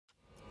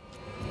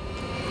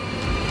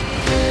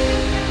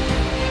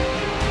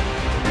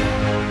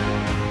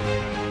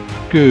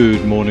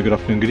Good morning, good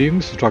afternoon, good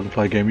evening. This is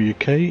Dragonfly Gamer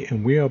UK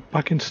and we are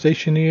back in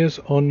Stationeers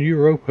on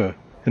Europa.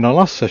 In our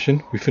last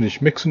session we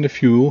finished mixing the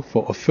fuel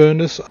for a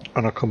furnace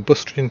and a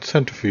combustion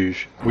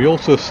centrifuge. We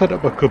also set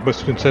up a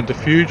combustion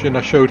centrifuge and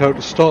I showed how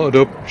to start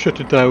it up, shut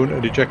it down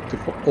and eject the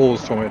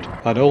ores from it.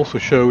 And I also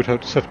showed how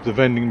to set up the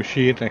vending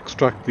machine and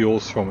extract the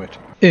ores from it.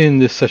 In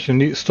this session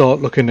I need to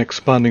start looking at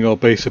expanding our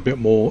base a bit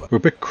more. We're a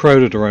bit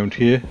crowded around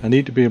here. I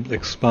need to be able to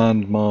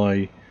expand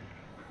my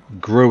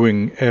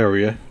growing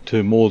area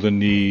to more than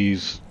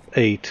these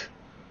 8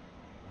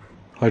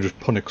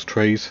 hydroponics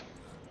trays,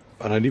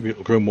 and I need to be able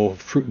to grow more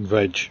fruit and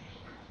veg.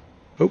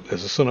 Oh,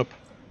 there's the sun up.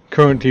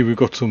 Currently we've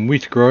got some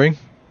wheat growing.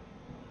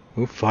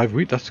 Oh, 5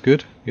 wheat, that's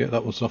good. Yeah,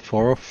 that one's not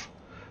far off.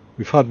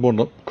 We've had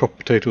one crop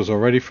potatoes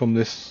already from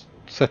this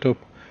setup.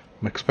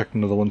 I'm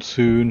expecting another one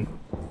soon.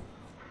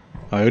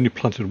 I only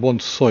planted 1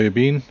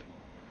 soybean,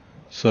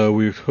 so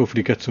we'll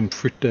hopefully get some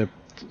fruit there,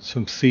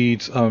 some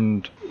seeds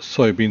and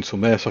soybeans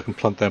from there, so I can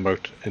plant them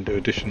out into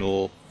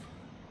additional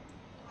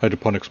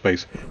hydroponic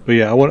space. But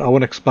yeah, I want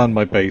to expand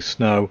my base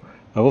now.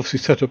 I've obviously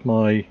set up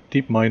my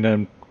deep mine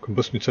and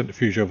combustion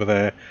centrifuge over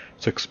there,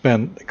 so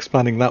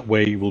expanding that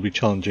way will be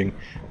challenging,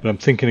 but I'm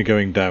thinking of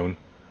going down.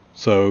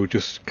 So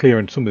just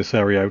clearing some of this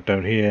area out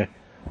down here,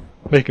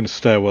 making a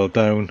stairwell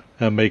down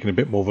and making a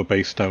bit more of a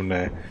base down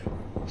there.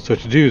 So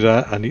to do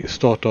that I need to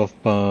start off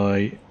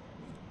by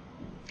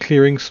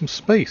clearing some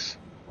space.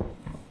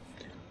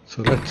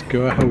 So let's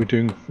go. How are we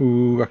doing?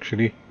 Ooh,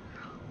 actually,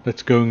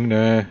 let's go and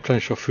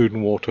replenish our food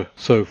and water.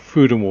 So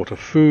food and water.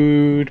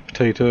 Food,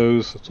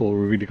 potatoes, that's all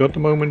we really got at the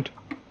moment.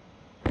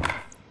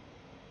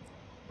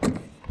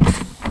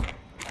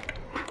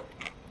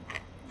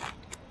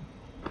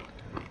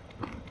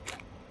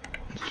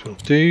 This will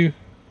do.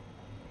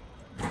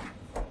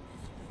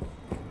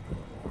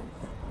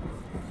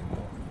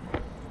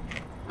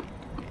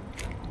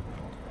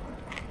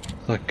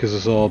 That gives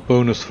us our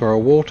bonus for our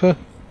water.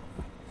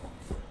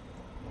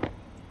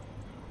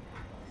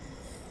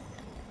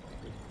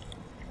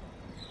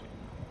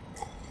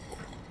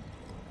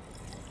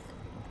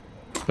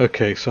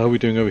 Okay, so how are we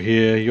doing over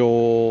here?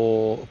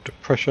 You're up to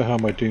pressure. How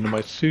am I doing in my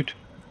suit?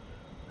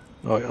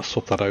 Oh, I'll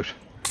swap that out.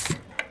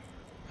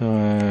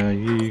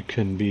 You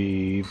can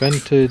be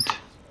vented.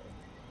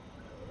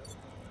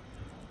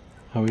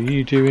 How are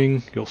you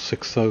doing? You're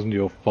 6,000,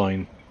 you're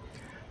fine.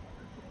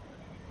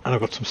 And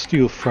I've got some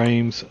steel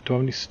frames. Do I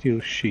have any steel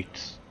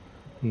sheets?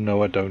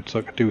 No, I don't, so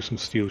I could do some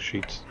steel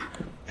sheets.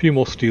 A few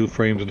more steel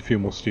frames and a few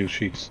more steel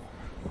sheets.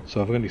 So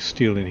I've got any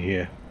steel in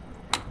here.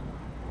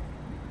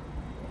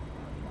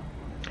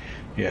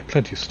 Yeah,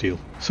 plenty of steel.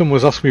 Someone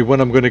was asking me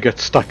when I'm going to get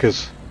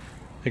stackers.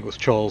 I think it was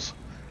Charles.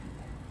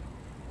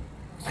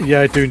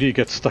 Yeah, I do need to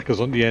get stackers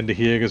on the end of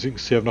here, because you can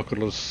see I've not got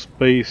a lot of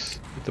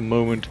space at the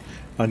moment.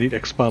 I need to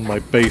expand my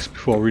base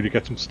before I really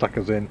get some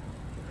stackers in.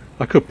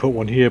 I could put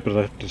one here, but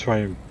I have to try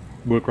and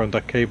work around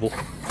that cable.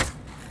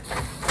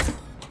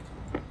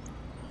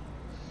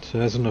 So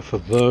there's enough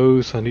of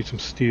those. I need some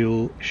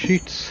steel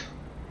sheets.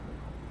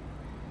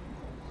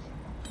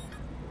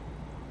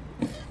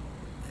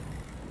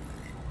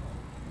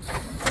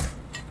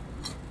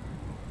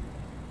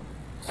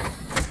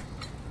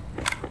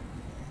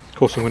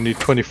 Of course I'm going to need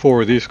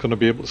 24 of these, going to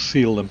be able to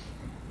seal them.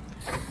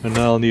 And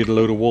now I'll need a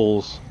load of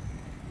walls.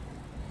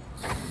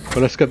 But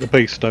let's get the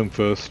base down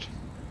first.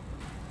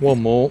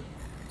 One more.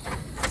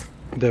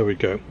 There we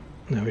go.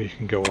 Now you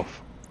can go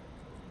off.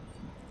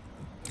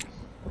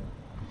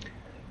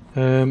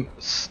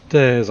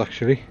 Stairs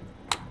actually.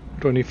 What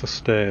do I need for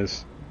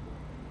stairs?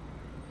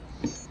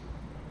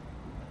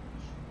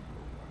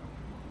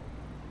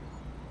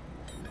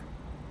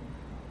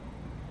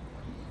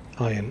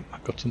 Iron.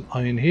 I've got some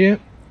iron here.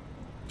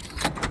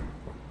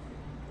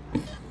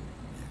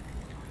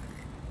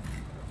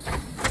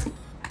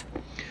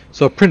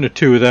 So I printed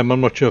 2 of them.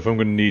 I'm not sure if I'm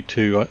going to need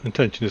 2.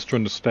 Intention is to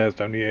run the stairs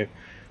down here,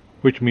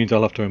 which means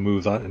I'll have to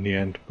remove that in the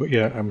end. But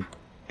yeah, I'm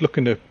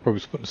looking to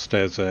probably put the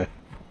stairs there.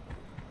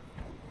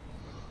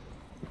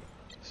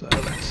 So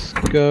let's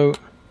go.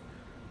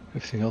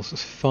 Everything else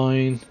is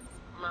fine.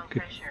 Low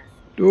pressure.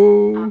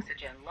 Oh,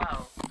 Oxygen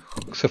low.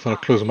 except when I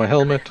close my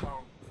helmet.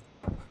 Critical.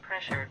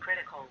 Pressure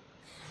critical.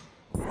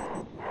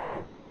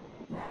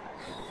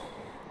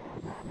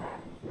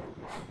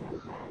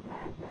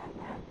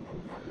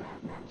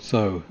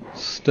 So,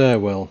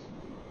 stairwell.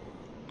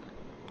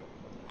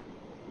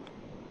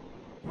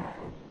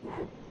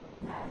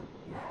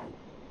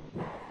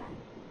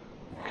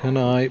 Can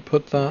I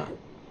put that?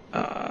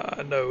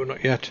 No,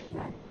 not yet.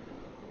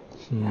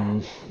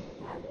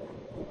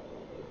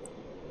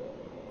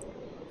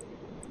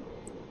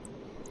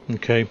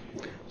 Okay,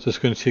 so it's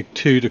going to take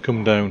 2 to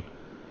come down.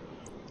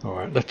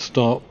 Alright, let's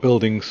start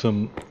building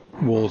some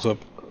walls up.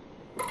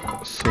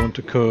 So I want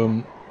to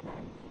come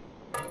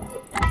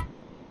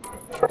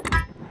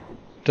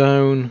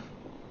down.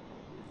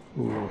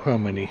 Ooh, how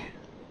many?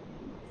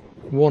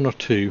 1 or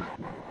 2?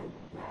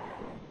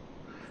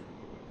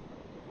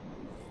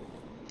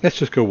 Let's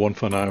just go 1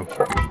 for now.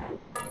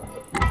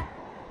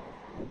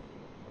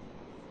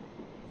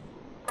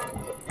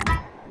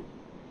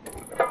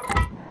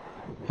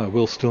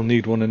 will still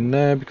need one in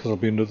there because I'll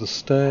be under the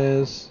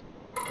stairs.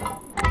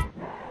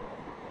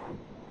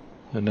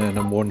 And then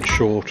I'm one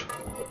short.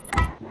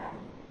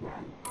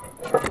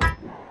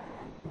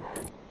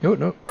 Oh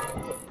no.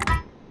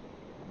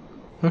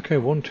 Okay,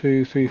 1,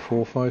 2, 3,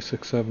 4, 5,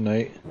 6, 7,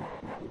 8,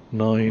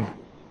 9.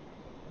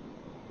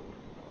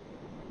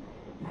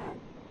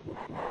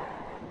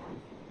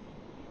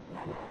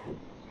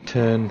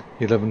 $10,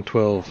 $11,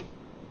 $12.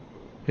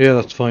 Yeah,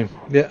 that's fine.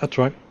 Yeah, that's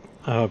right.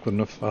 Ah, good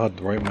enough. I had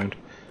the right amount.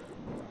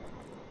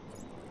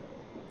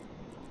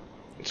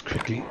 Let's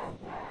quickly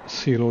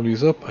seal all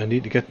these up. I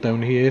need to get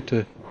down here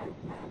to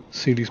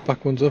seal these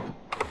back ones up.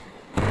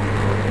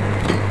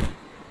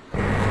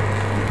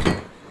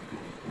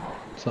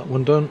 Is that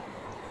one done?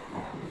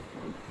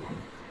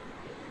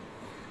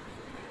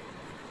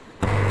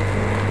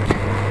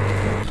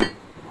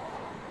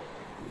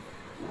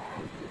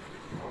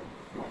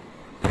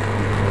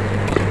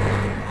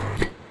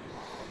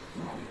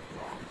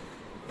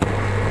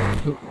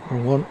 Oh,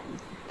 wrong one.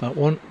 That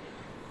one.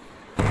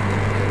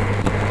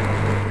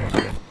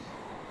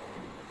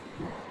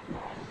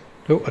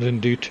 Oh, I didn't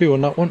do 2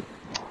 on that one.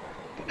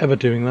 Ever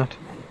doing that.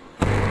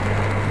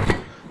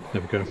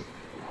 There we go.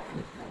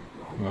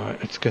 Right,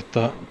 let's get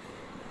that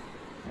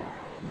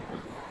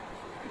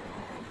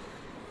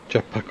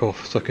jetpack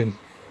off so I can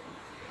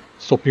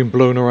stop being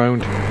blown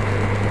around.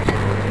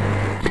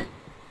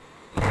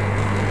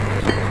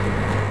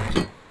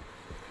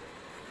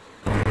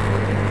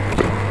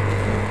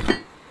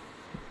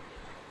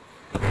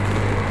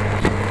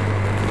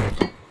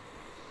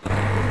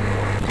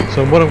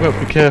 So what I'm going to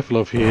be careful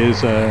of here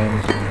is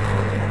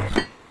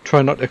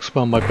try not to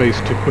expand my base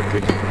too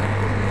quickly,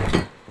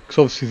 because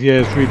obviously the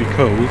air is really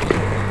cold.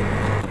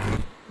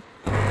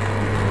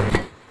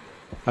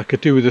 I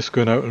could do with this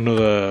going out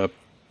another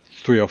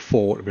 3 or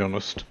 4 to be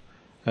honest,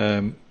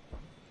 and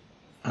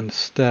the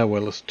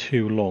stairwell is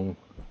too long.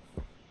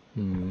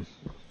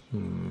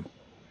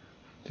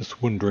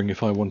 Just wondering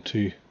if I want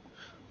to...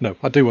 No,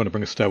 I do want to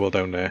bring a stairwell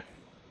down there.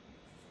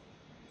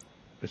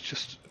 It's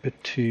just a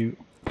bit too...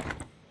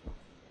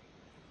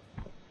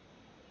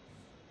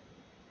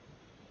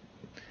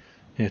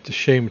 Yeah, it's a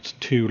shame it's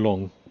too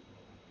long,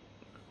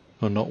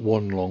 or not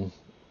one long,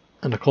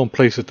 and I can't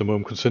place it at the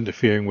moment because it's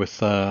interfering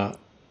with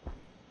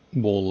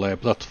wall there,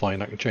 but that's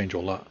fine, I can change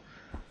all that.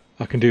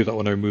 I can do that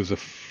when I remove the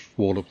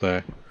wall up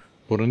there.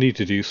 What I need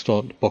to do is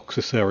start to box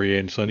this area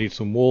in, so I need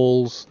some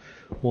walls.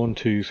 1,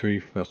 2,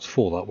 3, that's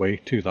 4 that way,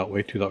 2 that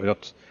way, 2 that way,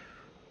 that's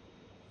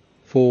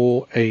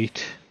 4,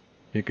 8,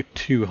 make it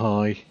 2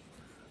 high,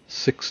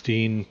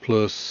 16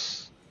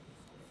 plus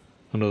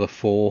another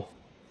 4.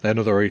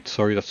 Another 8,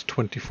 sorry, that's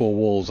 24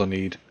 walls I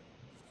need.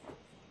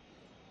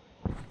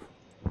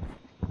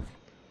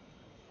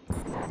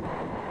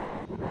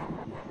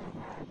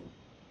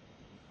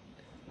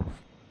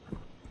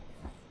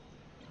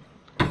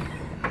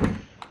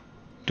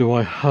 Do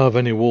I have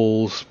any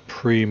walls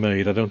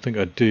pre-made? I don't think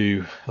I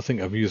do. I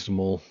think I've used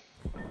them all.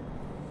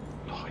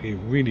 Oh, you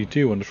really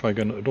do want to try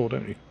going at the door,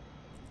 don't you?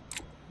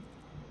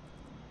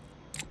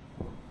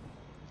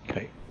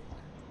 Okay.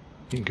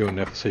 You can go in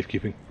there for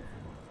safekeeping.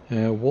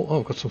 Oh,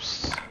 I've got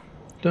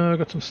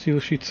some steel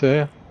sheets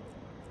there.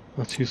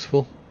 That's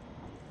useful.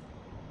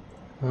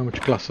 How much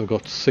glass? I've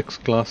got 6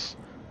 glass.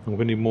 I'm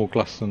going to need more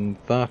glass than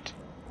that.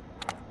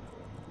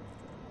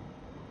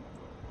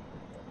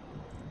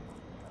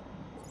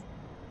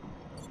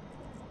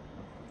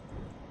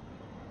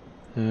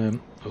 I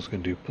was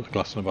going to put the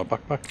glass in my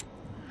backpack.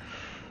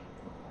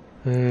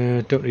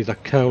 Don't need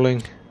that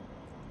cowling.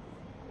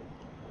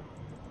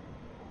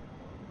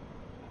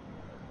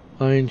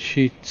 Iron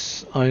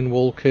sheets, iron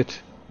wall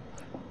kit.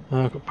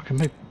 I can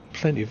make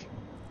plenty of...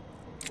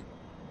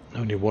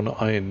 Only 1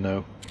 iron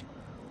now.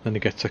 Then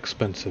it gets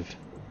expensive.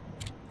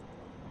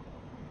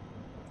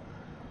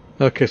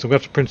 Okay, so I'm going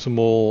to have to print some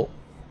more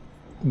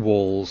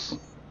walls.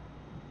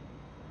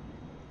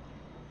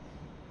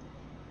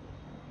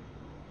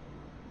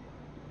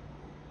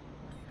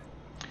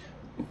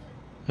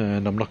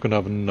 And I'm not going to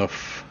have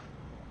enough.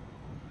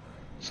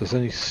 So is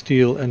there any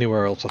steel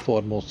anywhere else? I thought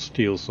I had more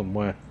steel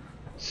somewhere.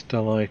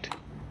 Stellite.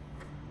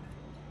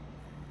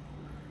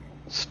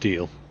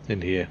 Steel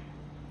in here.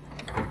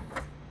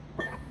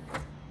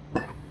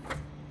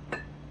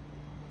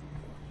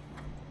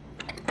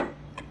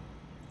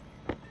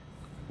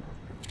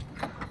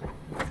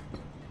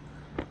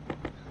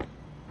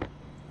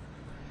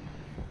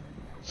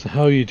 So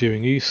how are you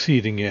doing? Are you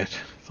seeding yet?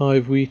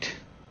 5 wheat?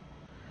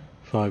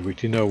 5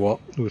 wheat, you know what?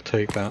 We'll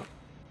take that.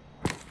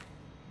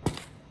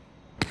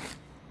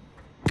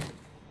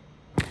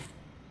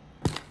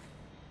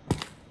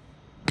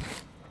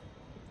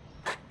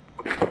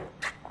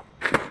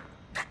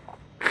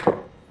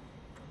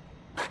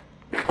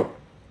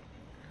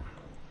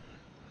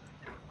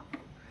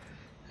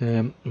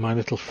 My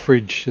little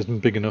fridge isn't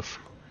big enough.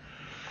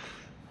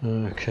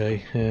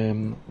 Okay,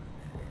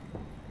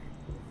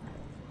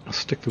 I'll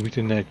stick the wheat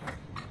in there.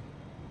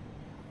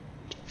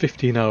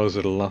 15 hours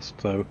it'll last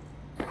though.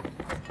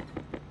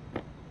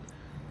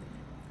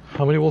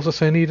 How many walls did I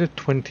say I needed?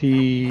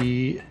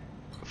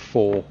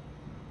 24.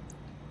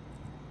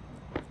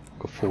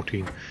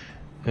 14.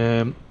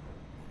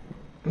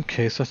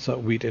 Okay, so that's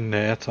that wheat in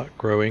there, that's that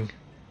growing.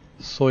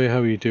 Soya, how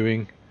are you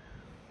doing?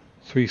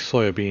 3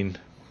 soybean.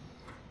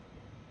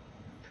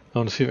 I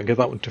want to see if I can get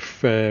that one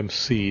to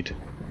seed.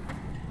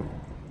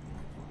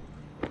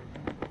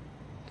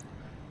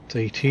 It's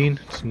 18,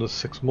 it's another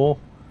 6 more.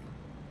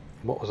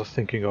 What was I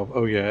thinking of?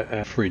 Oh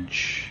yeah,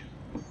 fridge.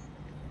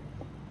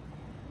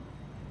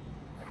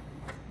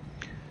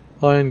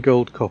 Iron,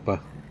 gold, copper.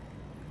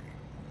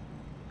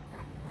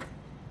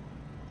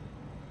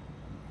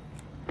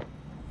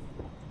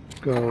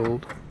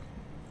 Gold.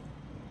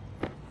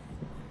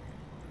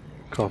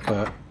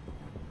 Copper.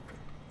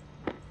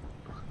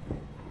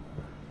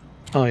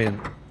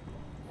 Iron.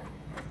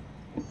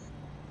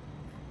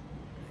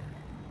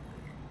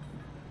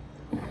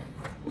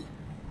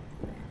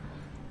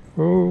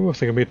 Oh, I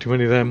think I made too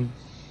many of them.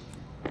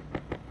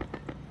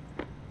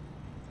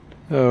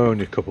 Oh,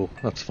 only a couple,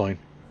 that's fine.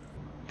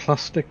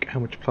 Plastic, how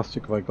much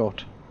plastic have I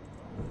got?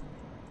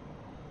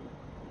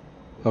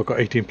 I've got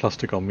 18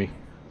 plastic on me,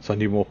 so I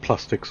need more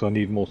plastic, so I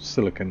need more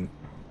silicon.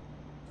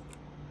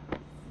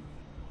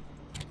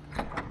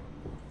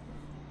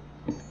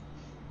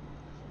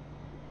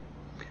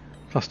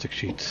 Plastic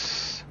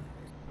sheets.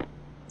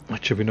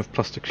 That should be enough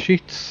plastic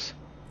sheets.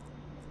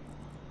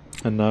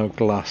 And now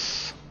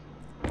glass.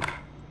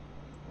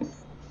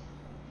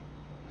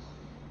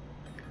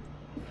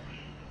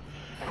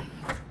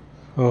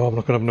 Oh, I'm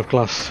not going to have enough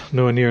glass.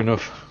 Nowhere near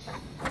enough.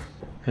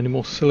 Any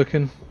more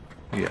silicon?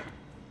 Yeah.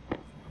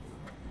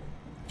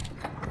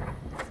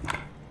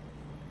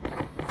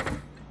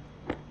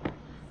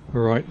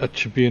 Right, that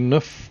should be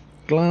enough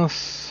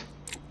glass.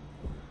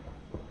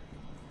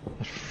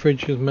 The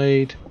fridge is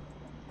made.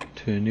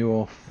 Turn you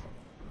off.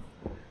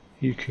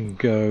 You can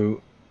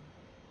go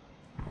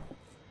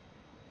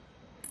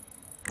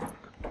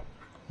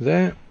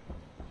there.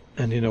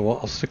 And you know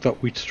what, I'll stick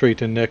that wheat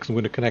straight in there because I'm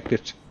going to connect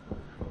it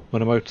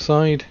when I'm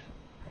outside.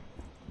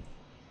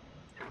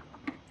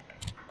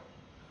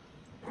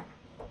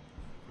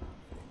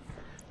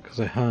 Because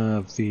I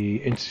have the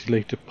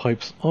insulated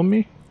pipes on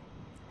me.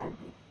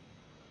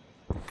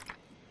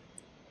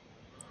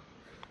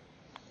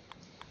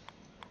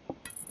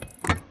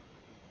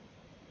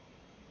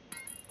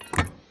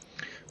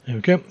 There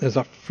we go, there's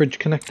that fridge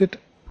connected.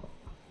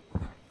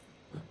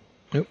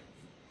 Nope,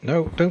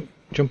 no, don't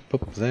jump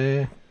up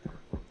there.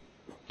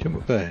 Jump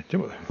up there,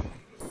 jump up there.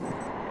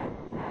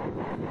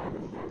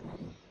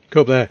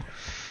 Go up there.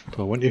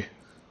 Do I want you?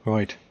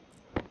 Right.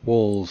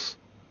 Walls.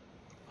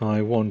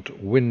 I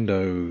want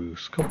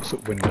windows.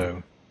 Composite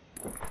window.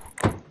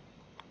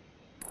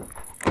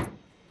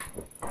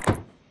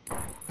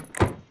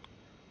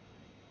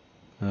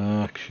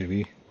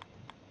 Actually,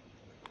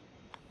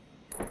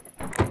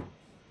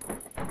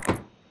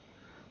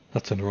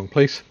 that's in the wrong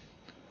place.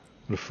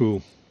 What a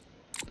fool.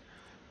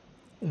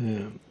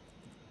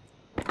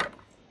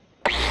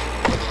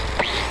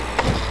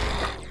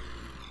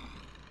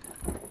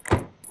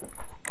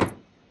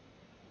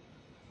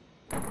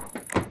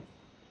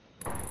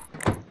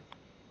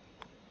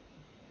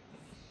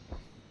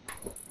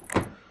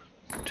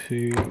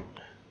 2,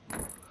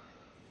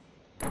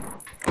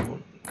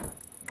 1,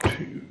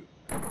 2,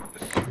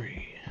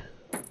 3.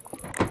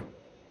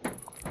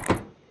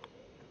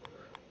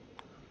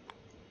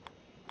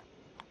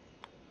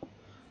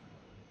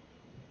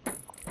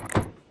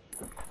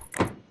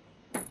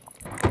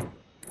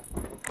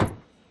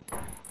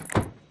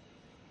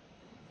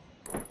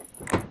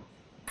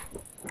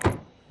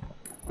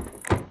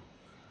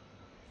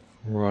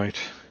 Right.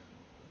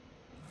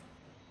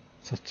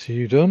 That's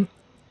you done.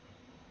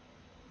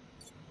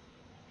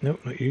 No,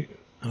 not you.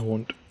 I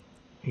want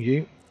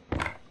you.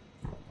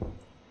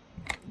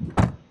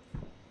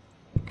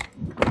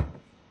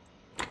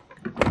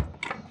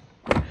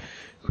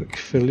 Quick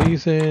fill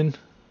these in.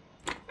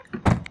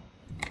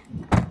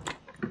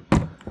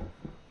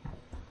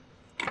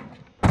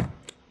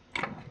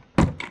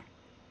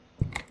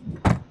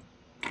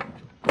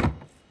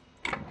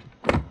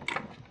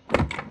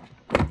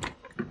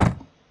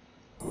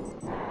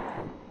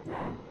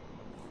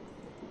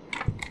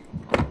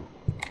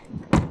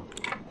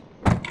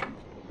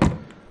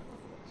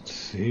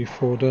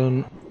 C4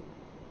 done.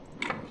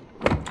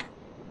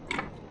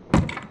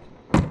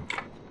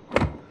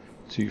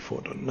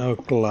 C4 done. Now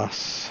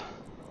glass.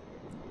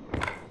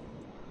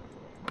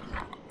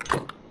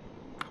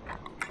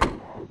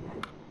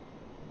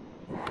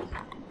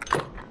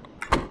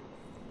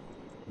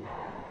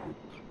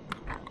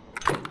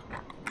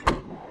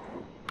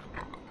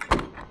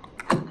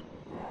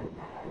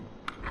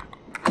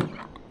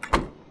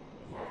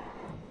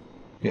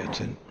 Yeah,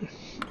 it's in.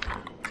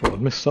 Thought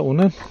I'd missed that one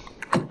then.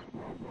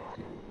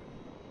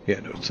 Yeah,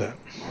 no, it's that.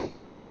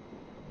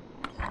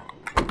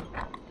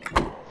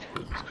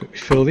 Let's quickly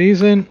fill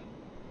these in.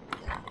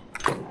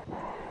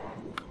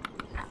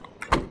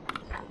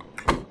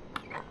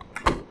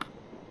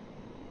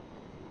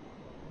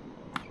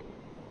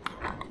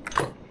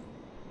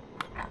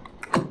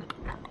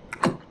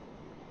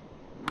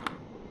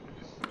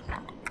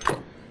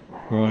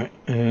 Right,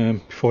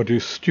 before I do a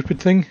stupid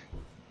thing,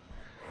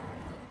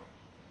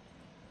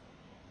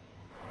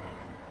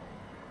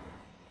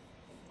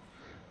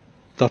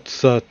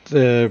 that's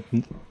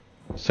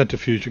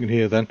centrifuge you can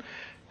hear then.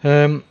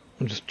 I'm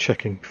just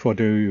checking before I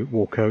do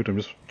walk out. I'm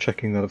just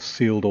checking that I've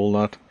sealed all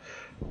that.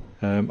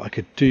 I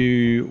could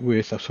do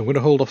with that, so I'm going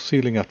to hold off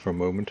sealing that for a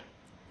moment.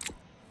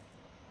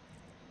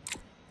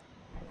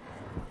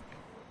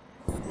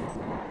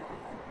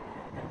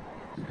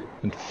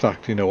 In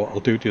fact, you know what, I'll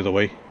do it the other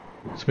way.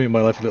 It's making my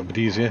life a little bit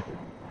easier.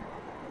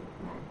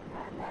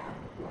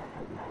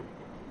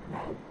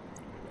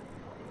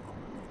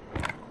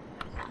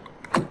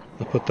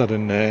 I'll put that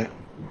in there.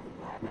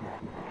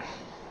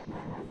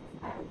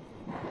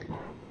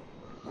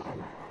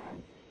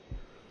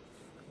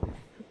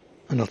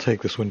 And I'll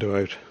take this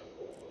window out.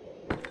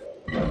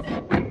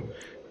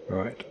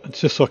 Right,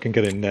 it's just so I can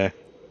get in there.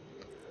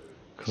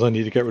 Because I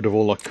need to get rid of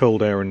all that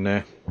cold air in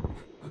there.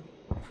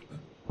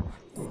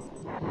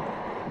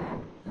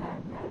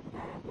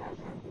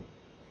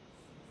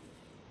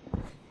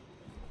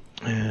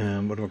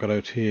 What have I got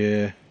out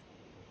here?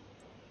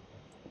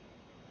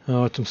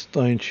 Oh, some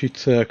stone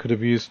sheets there I could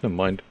have used. Never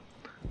mind.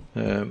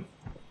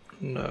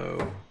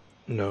 No,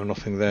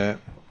 nothing there.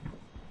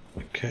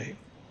 Okay,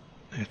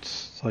 let's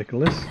cycle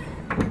this.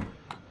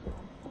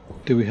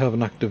 Do we have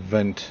an active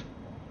vent?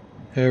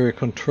 Area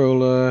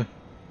controller,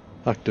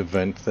 active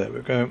vent. There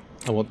we go.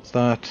 I want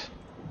that.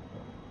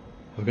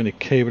 I've got any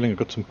cabling? I've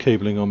got some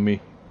cabling on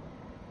me.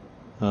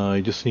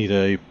 I just need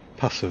a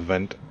passive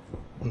vent.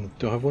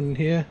 Do I have one in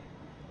here?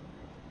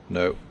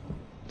 No.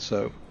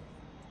 So,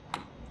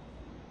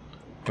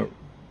 oh,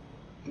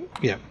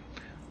 yeah,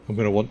 I'm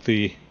going to want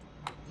the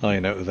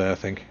iron out of there, I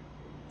think.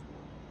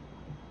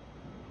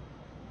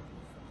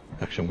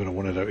 Actually, I'm going to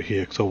want it out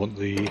here because I want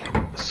the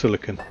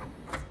silicon.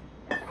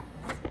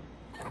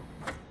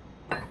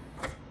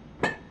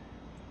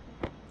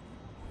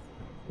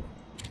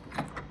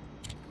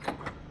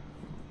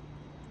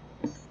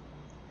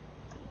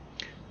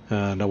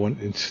 And I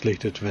want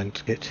insulated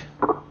vent kit.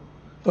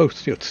 Oh,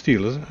 it's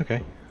steel, is it?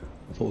 Okay.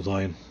 I thought it was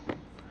iron.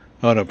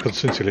 Oh no, because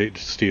it's insulated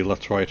steel,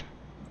 that's right.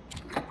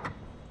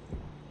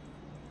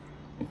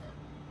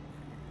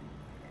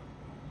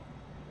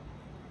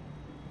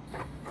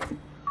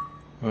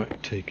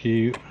 Right, take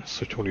you,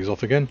 switch all these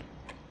off again.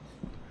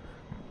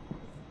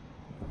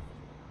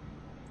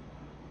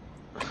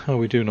 How are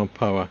we doing on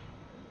power?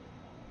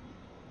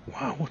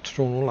 Wow, what's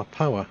drawing all that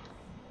power?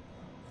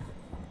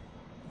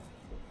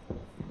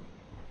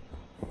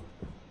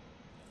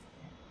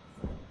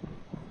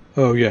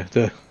 Oh yeah,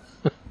 I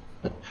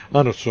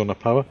know what's drawing that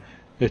power.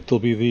 It'll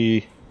be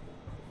the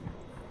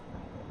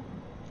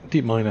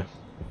deep miner.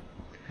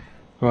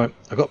 Right,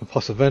 I got my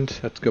passive vent,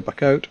 let's go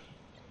back out.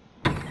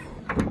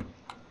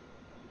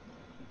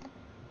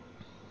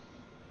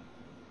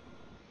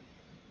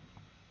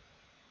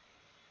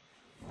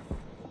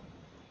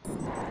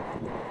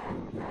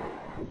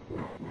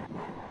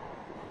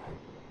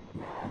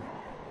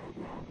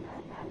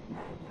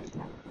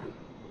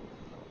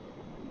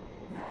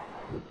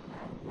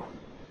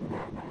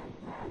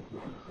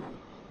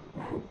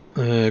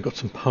 Got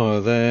some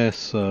power there,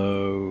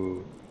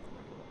 so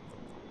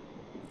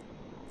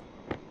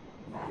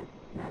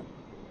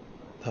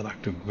that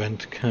active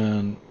vent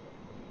can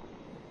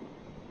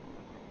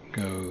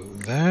go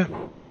there.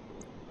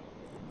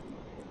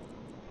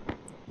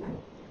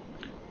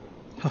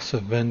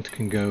 Passive vent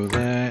can go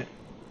there.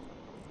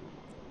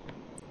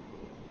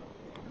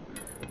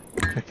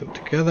 Connect them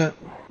together.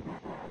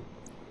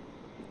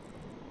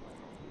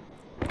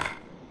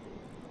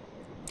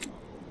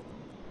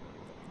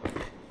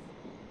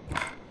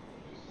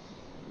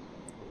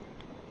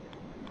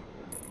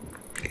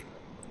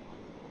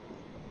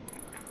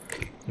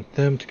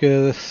 Them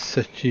together,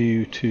 set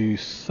you to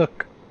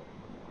suck,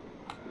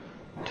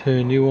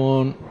 turn you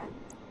on.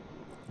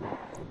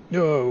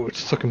 Oh, it's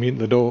sucking me into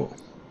the door.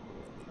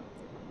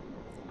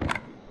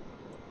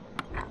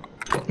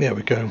 There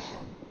we go.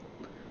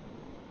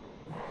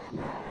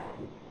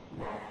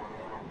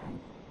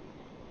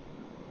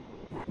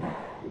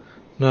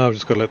 Now I've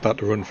just got to let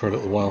that run for a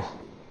little while.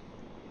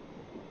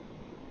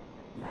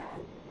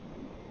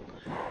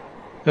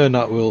 And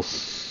that will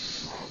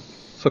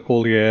suck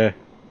all the air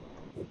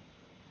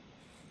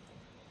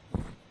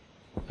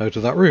out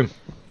of that room.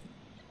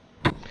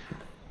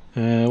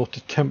 What's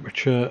the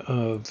temperature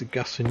of the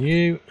gas in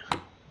you?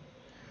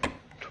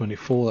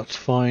 24, that's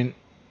fine.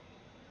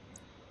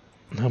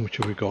 And how much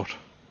have we got?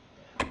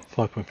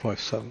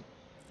 5.57.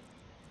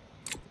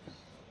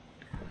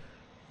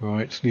 Right,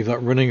 let's leave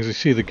that running. As you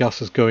see, the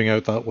gas is going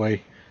out that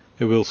way.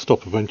 It will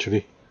stop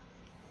eventually.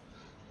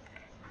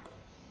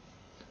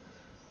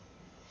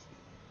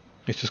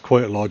 It's just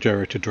quite a large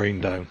area to drain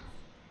down.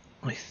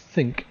 I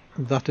think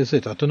that is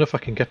it. I don't know if I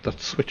can get that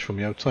switch from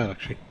the outside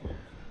actually.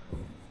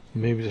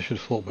 Maybe I should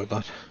have thought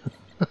about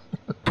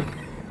that.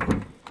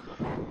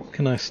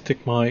 Can I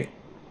stick my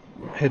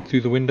head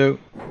through the window?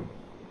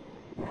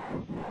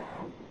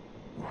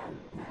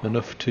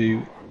 Enough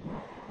to...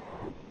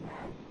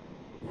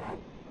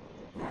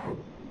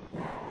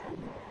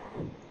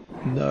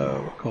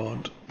 No, I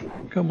can't.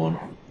 Come on.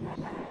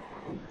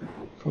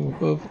 From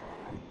above.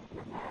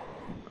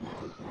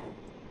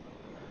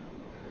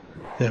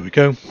 There we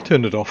go,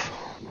 turn it off.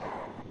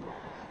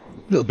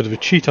 A little bit of a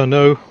cheat, I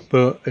know,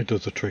 but it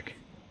does the trick.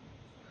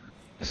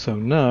 So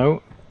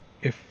now,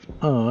 if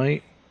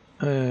I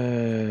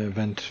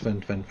vent.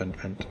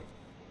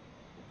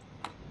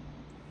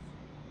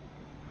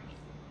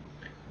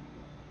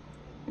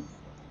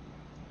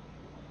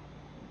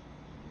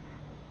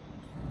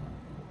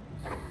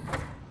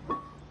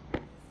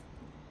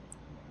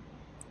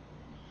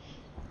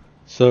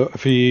 So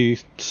if you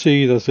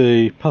see there's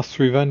a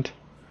pass-through vent,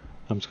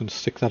 I'm just going to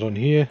stick that on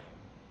here.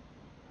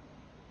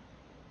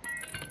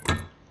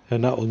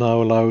 And that will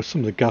now allow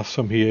some of the gas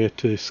from here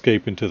to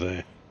escape into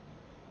there.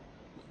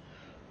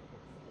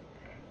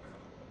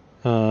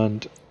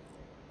 And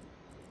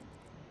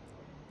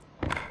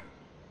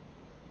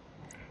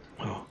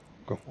oh,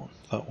 got one,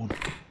 that one.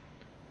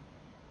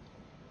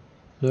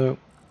 No,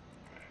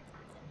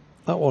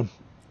 that one.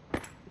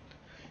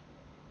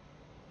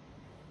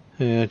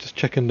 Yeah, just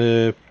checking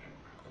the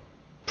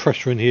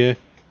pressure in here.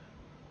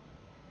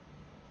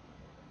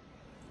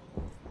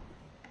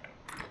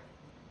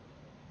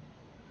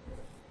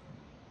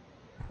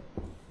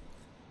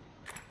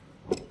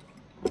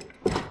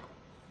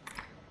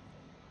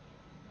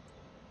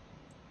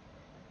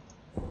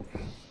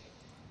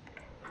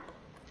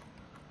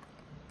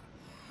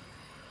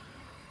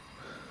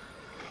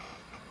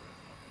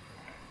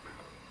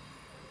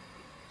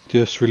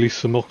 Just release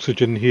some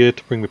oxygen here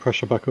to bring the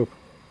pressure back up.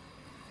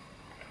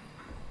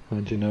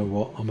 And you know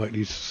what, I might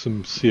use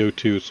some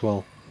CO2 as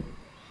well.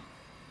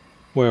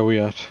 Where are we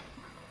at?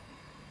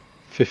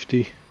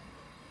 50.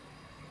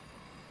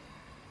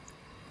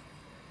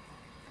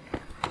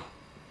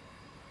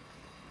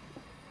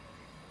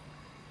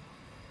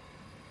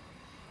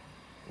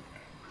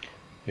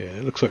 Yeah,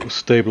 it looks like we're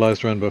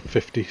stabilised around about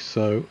 50,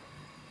 so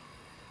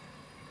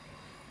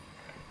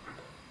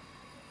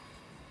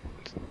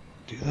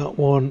do that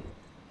one.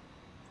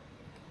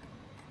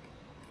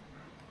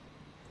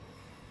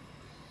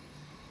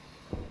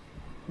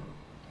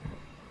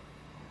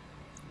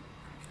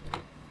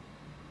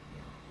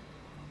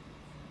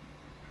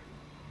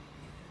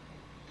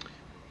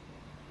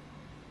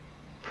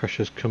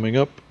 Pressure's coming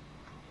up.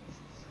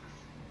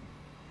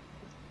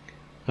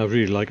 I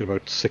really like it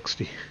about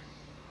 60.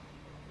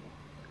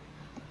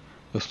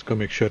 Just gotta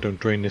make sure I don't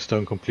drain this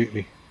down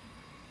completely.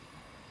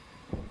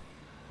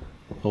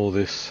 All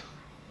this.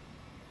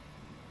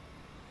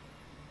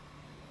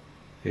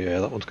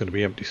 Yeah, that one's going to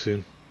be empty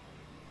soon.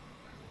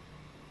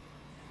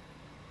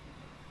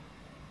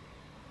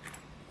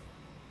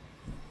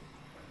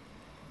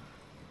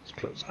 Let's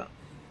close that.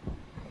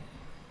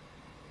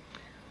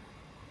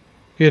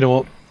 You know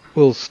what?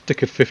 We'll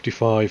stick at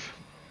 55.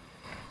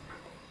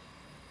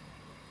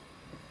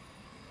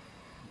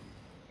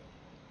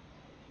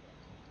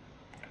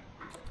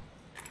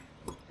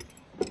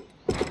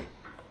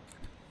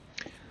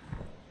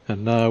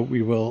 And now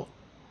we will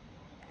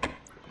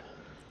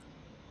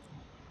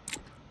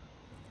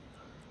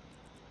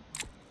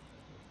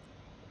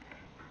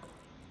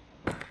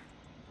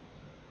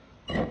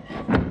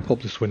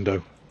pop this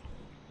window.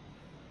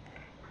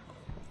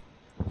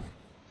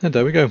 And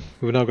there we go.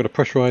 We've now got a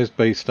pressurized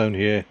base down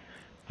here,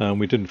 and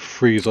we didn't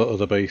freeze our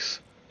other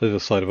base, the other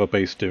side of our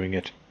base doing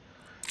it.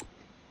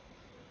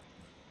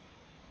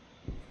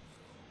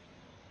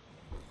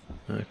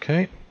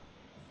 Okay.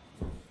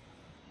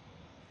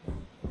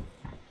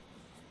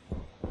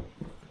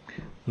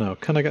 Now,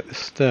 can I get this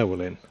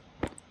stairwell in?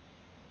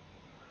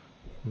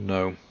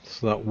 No,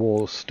 so that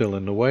wall's still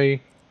in the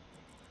way.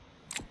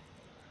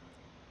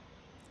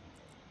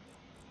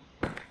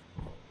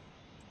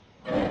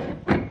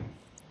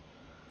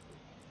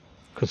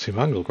 Could see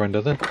my angle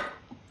grinder then.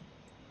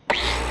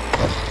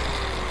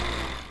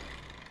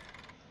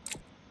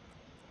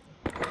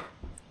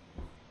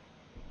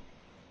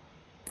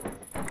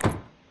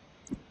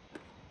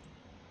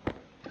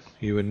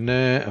 You in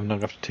there, I'm now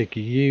going to have to take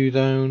you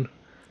down.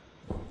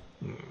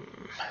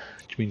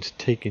 Which means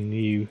taking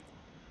you.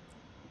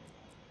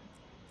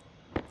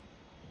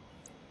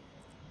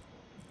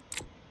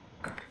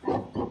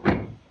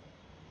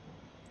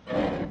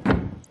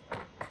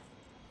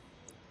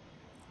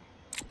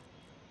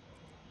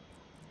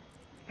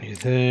 You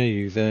there,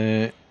 you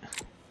there.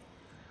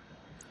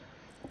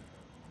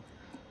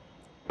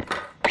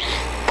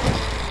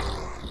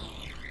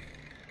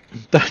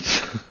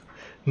 That's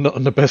not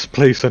in the best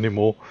place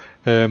anymore.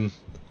 I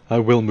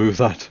will move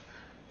that.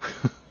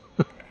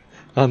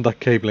 And that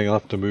cabling I'll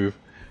have to move.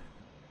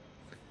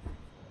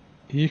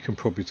 You can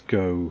probably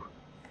go.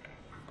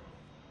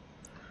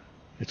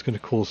 It's going to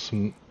cause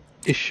some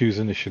issues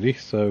initially,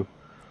 so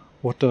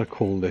what do I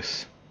call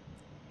this?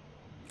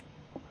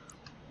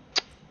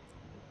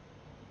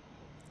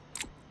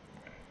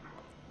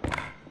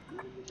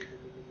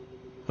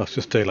 That's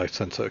just daylight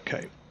sensor,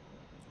 okay.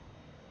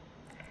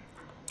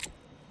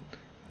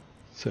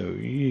 So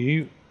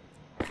you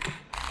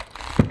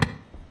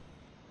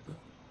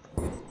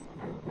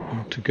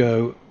want to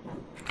go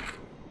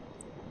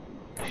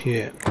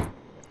here.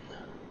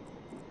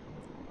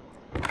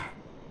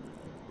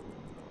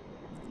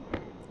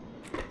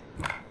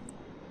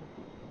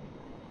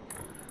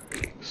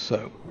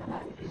 So,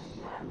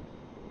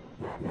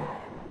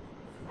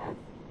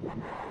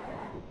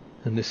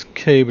 and this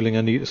cabling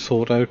I need to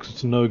sort out because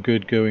it's no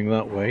good going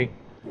that way.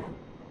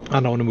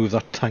 And I want to move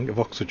that tank of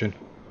oxygen.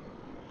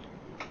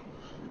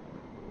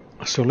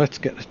 So let's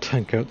get the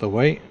tank out the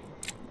way.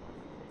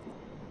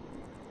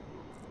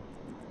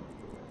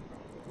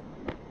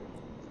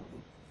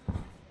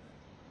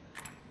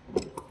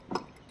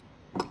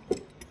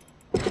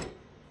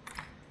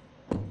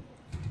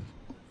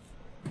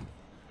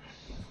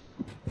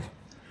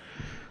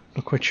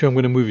 Not quite sure I'm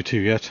going to move it to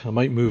yet. I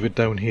might move it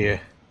down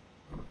here.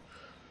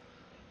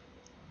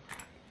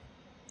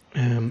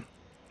 And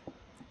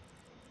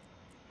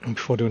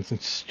before I do anything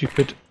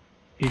stupid,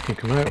 you can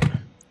come out.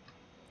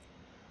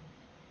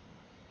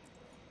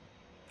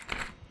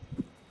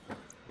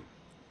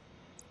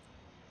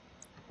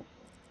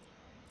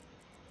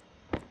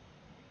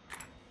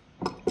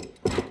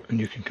 And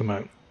you can come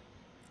out.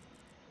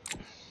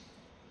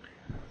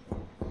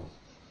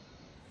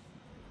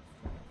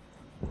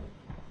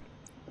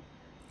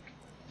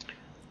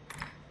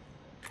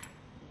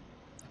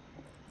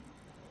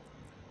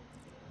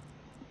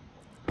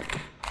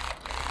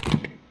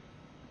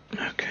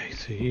 Okay,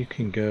 so you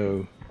can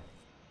go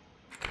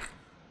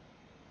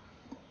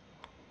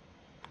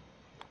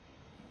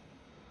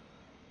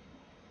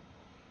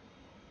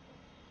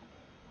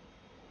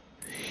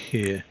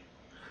here.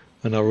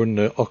 And I'll run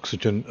the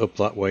oxygen up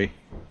that way.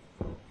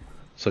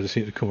 So I just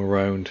need to come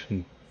around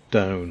and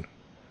down.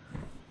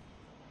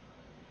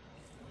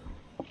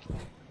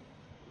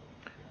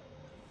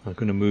 I'm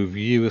going to move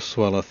you as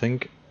well, I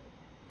think.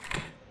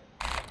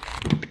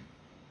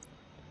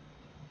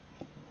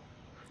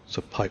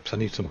 So pipes, I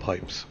need some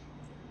pipes.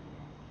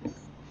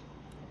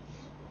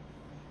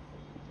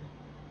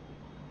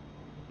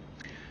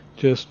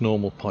 Just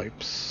normal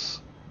pipes.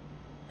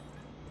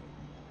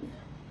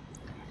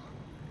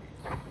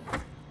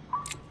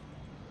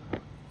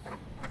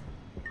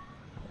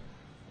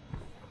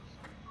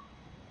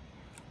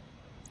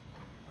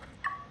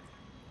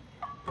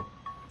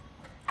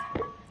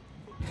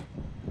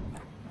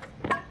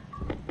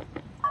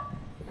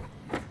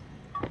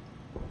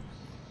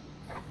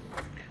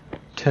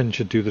 Ten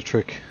should do the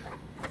trick.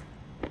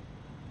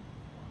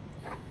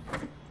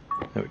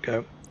 There we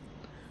go.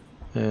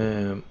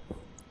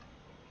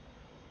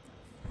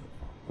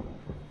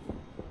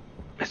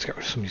 Let's get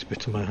rid of some of these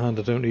bits in my hand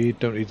I don't need.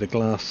 Don't need the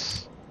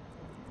glass.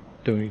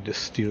 Don't need the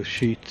steel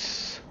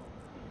sheets.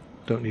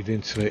 Don't need the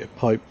insulated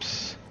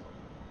pipes.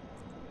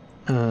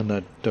 And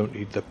I don't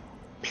need the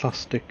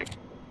plastic.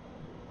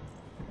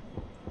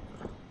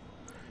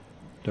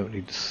 Don't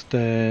need the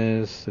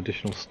stairs,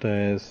 additional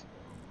stairs.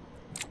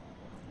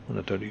 And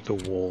I don't need the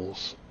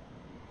walls.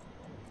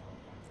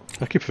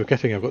 I keep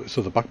forgetting I've got this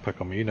other backpack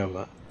on me, you know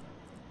that.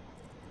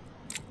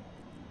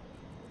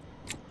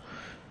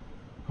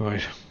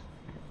 Right,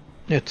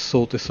 let's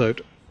sort this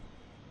out.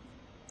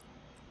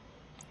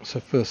 So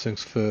first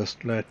things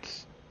first,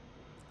 let's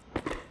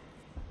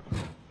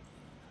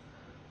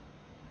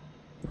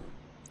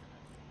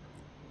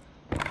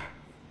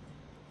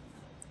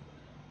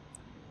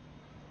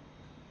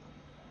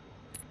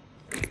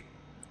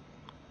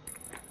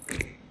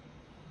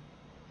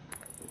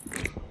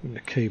the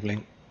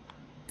cabling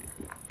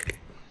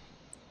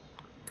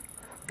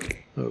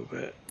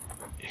over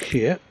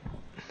here.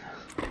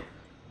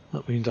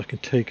 That means I can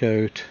take you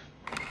out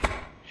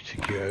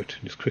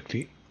and just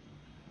quickly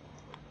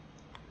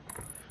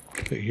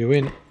put you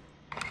in,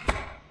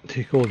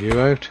 take all you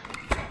out,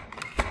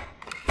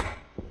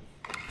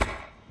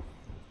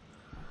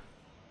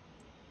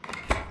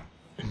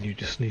 and you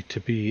just need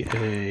to be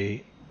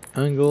a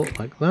angle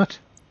like that.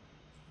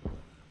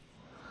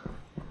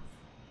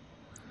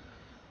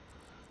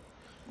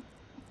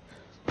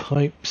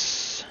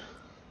 Pipes.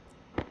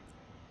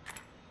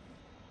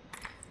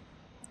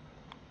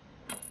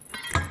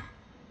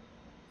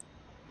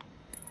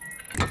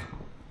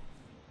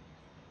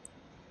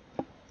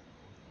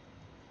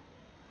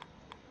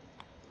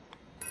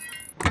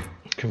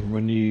 Can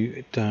run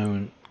you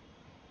down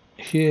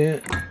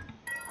here.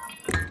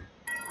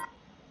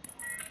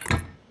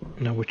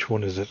 Now which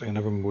one is it? I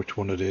never remember which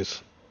one it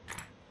is.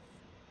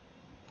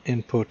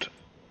 Input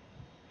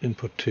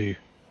 2.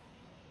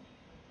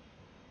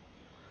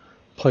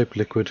 Pipe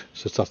liquid,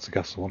 so that's the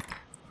gas one.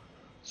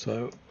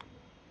 So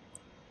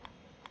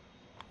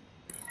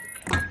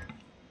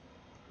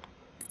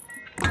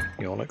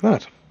you're like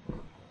that.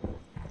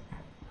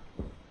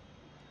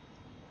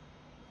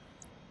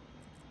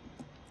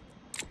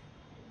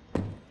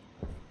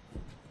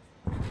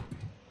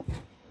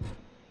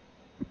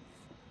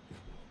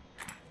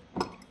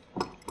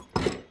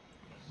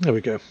 There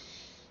we go.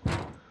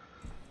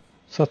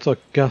 So that's our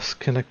gas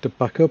connector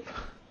back up.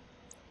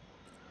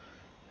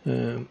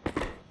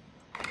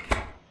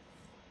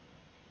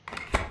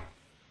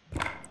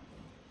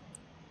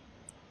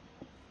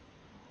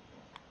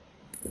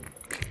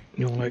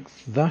 You're like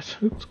that.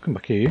 Oops, come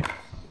back here.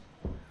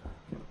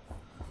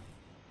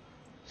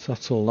 So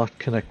that's all that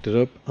connected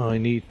up. I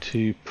need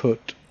to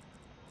put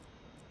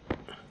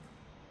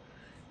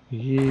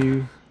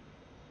you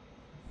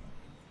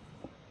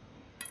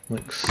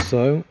like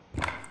so.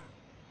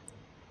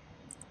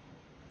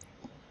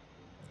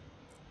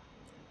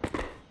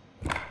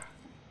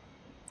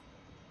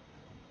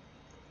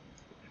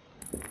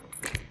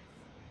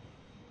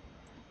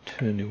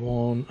 Turn you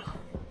on.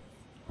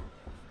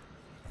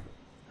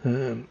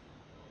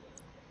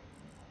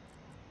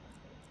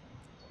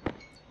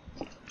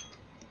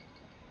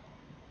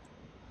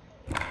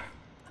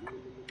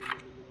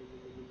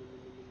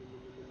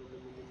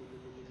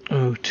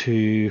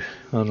 O2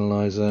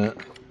 analyzer,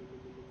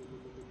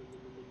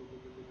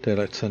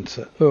 daylight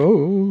sensor.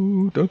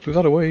 Oh, don't throw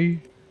that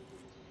away.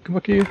 Come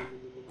back here.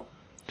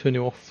 Turn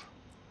you off.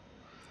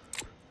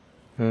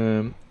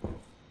 Let's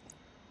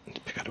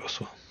pick that up as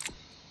well.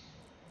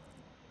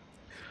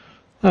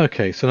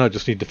 Okay, so now I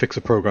just need to fix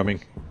the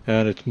programming,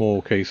 and it's more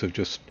a case of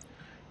just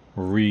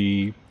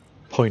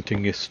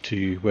re-pointing this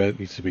to where it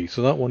needs to be.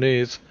 So that one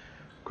is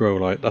grow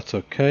light, that's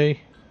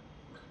okay.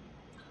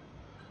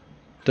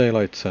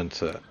 Daylight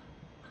sensor.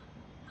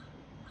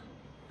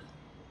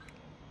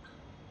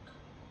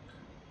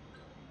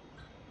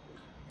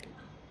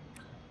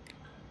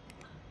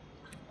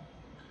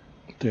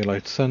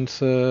 Daylight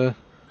sensor,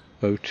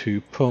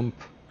 O2 pump,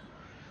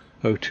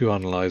 O2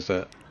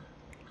 analyzer.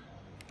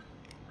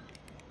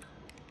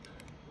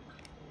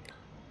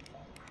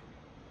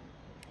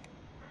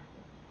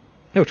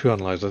 O2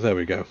 analyzer, there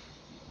we go.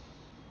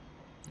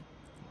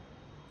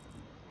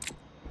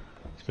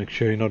 Let's make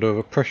sure you're not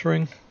over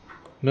pressuring.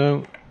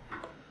 No.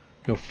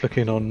 You're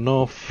flicking on and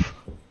off.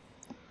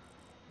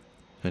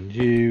 And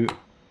you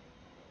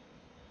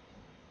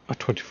at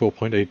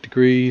 24.8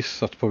 degrees.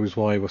 That's probably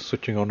why we're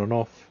switching on and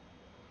off.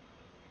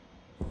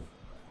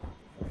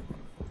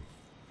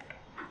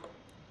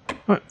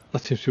 Right,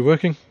 that seems to be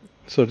working.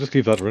 So just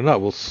leave that running. That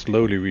will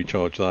slowly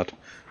recharge that,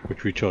 which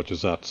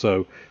recharges that.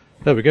 So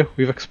there we go.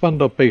 We've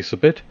expanded our base a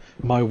bit.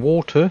 My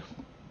water,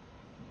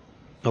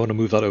 I want to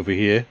move that over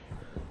here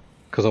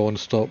because I want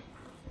to stop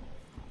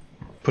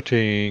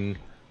putting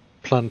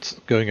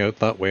plants going out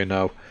that way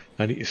now.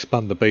 I need to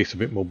expand the base a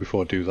bit more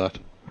before I do that.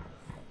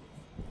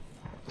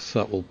 So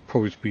that will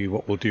probably be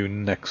what we'll do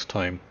next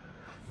time.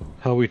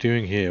 How are we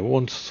doing here?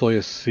 One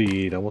soya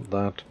seed, I want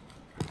that.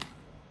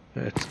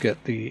 Let's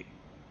get the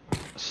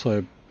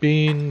soya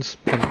beans,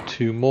 plant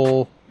 2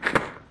 more.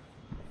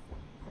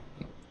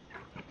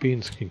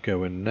 Beans can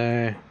go in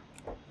there.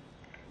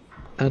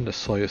 And a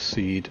soya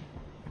seed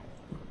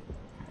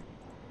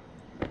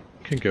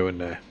can go in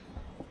there.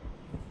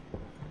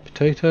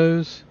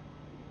 Potatoes.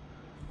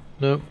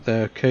 No,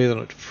 they're okay, they're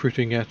not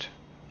fruiting yet.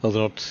 Oh,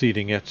 they're not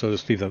seeding yet, so I'll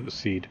just leave them to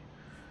seed.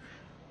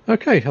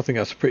 Okay, I think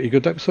that's a pretty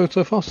good episode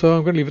so far, so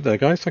I'm going to leave it there,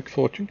 guys. Thanks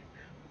for watching.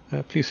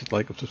 Please hit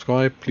like and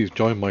subscribe. Please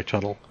join my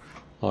channel.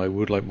 I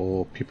would like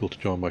more people to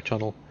join my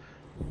channel.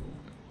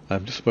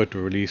 I'm just about to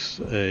release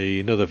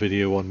another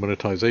video on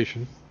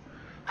monetization.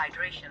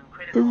 Hydration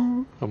critical.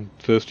 Ooh, I'm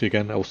thirsty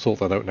again. I'll sort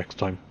that out next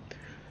time.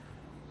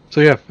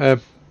 So yeah,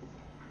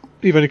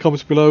 leave any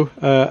comments below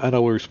and I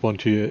will respond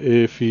to you.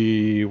 If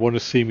you want to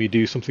see me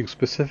do something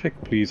specific,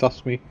 please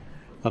ask me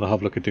and I'll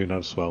have a look at doing that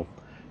as well.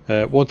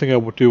 One thing I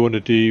do want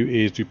to do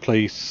is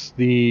replace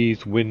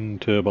these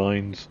wind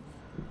turbines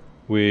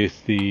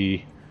with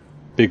the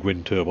big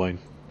wind turbine.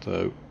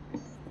 So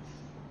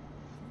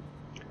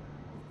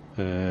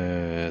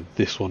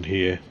this one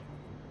here,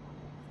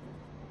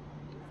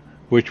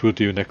 which we'll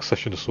do next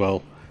session as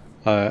well.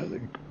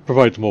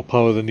 Provides more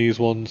power than these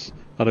ones.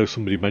 I know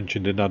somebody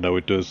mentioned it, I know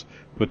it does,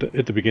 but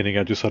at the beginning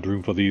I just had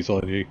room for these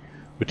only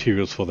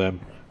materials for them.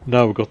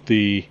 Now we've got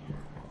the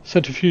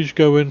centrifuge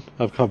going,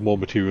 I've got more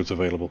materials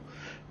available.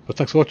 But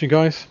thanks for watching,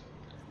 guys,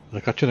 and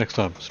I'll catch you next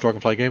time.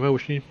 Dragonfly Gamer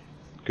wishing you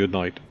good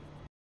night.